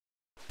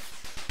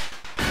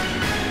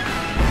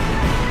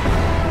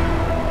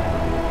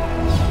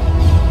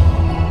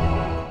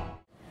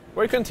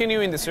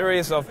continuing the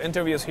series of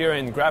interviews here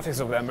in Graphics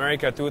of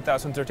America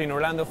 2013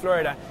 Orlando,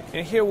 Florida,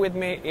 and here with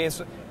me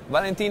is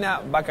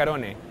Valentina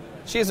Vaccarone.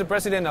 She is the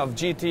president of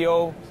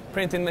GTO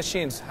Printing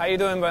Machines. How are you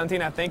doing,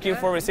 Valentina? Thank you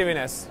for receiving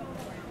us.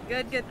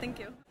 Good, thank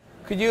you.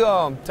 Could you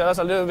tell us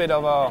a little bit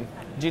of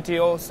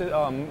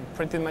GTO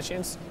Printing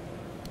Machines?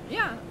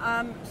 Yeah,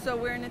 so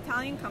we're an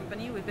Italian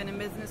company. We've been in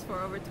business for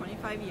over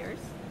 25 years.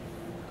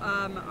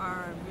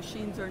 Our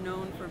machines are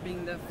known for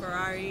being the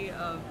Ferrari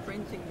of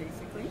printing,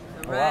 basically.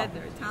 They're red,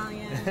 they're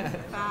Italian, they're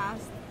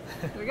fast,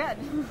 they're good.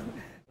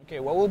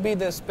 Okay, what would be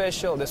the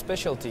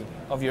specialty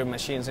of your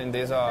machines in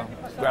this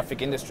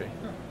graphic industry?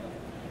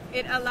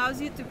 It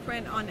allows you to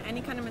print on any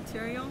kind of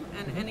material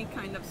and any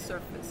kind of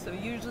surface. So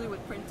usually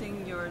with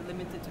printing, you're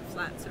limited to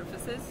flat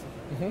surfaces,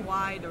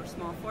 wide or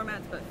small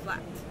formats, but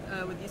flat.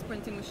 With these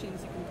printing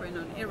machines, you can print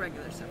on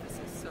irregular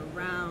surfaces, so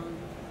round,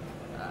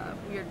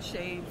 weird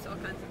shapes, all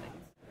kinds of things.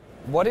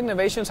 What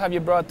innovations have you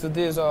brought to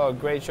this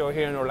great show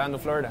here in Orlando,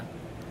 Florida?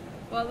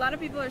 Well, a lot of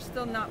people are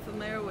still not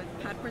familiar with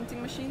pad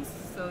printing machines,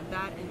 so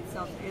that in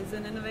itself is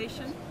an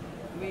innovation.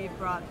 We've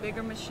brought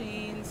bigger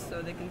machines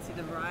so they can see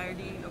the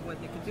variety of what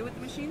they could do with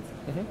the machines.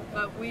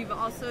 But we've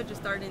also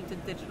just started into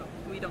digital.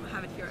 We don't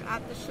have it here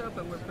at the show,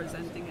 but we're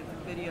presenting it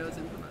through videos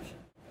and promotion.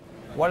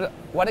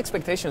 What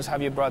expectations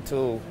have you brought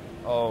to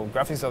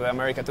Graphics of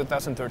America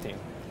 2013?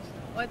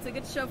 Well, it's a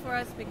good show for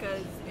us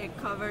because it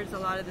covers a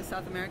lot of the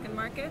South American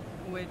market,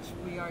 which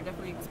we are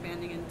definitely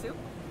expanding into.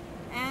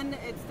 And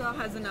it still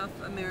has enough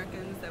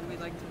Americans that we'd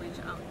like to reach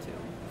out to.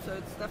 So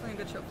it's definitely a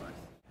good show for us.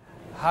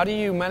 How do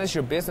you manage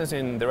your business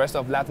in the rest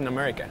of Latin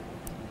America?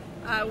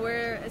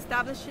 We're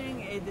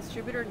establishing a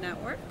distributor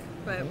network,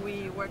 but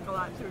we work a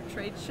lot through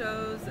trade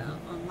shows,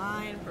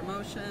 online,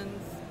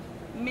 promotions,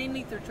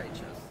 mainly through trade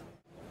shows.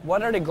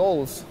 What are the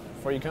goals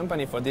for your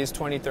company for this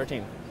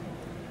 2013?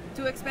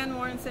 To expand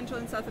more in Central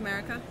and South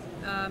America,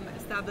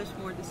 establish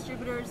more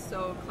distributors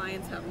so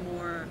clients have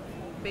more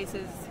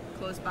bases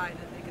close by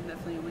that they can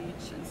definitely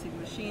reach and see the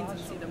machines and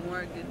see them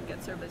work and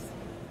get service.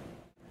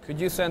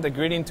 Could you send a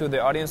greeting to the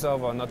audience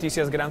of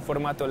Noticias Gran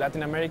Formato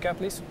Latin America,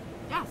 please?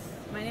 Yes,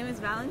 my name is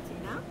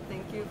Valentina.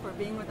 Thank you for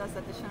being with us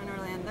at the show in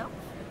Orlando.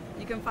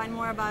 You can find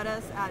more about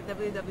us at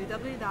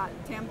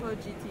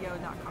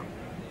www.tampogto.com.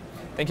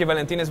 Thank you,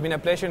 Valentina. It's been a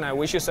pleasure, and I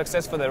wish you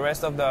success for the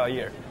rest of the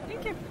year.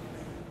 Thank you.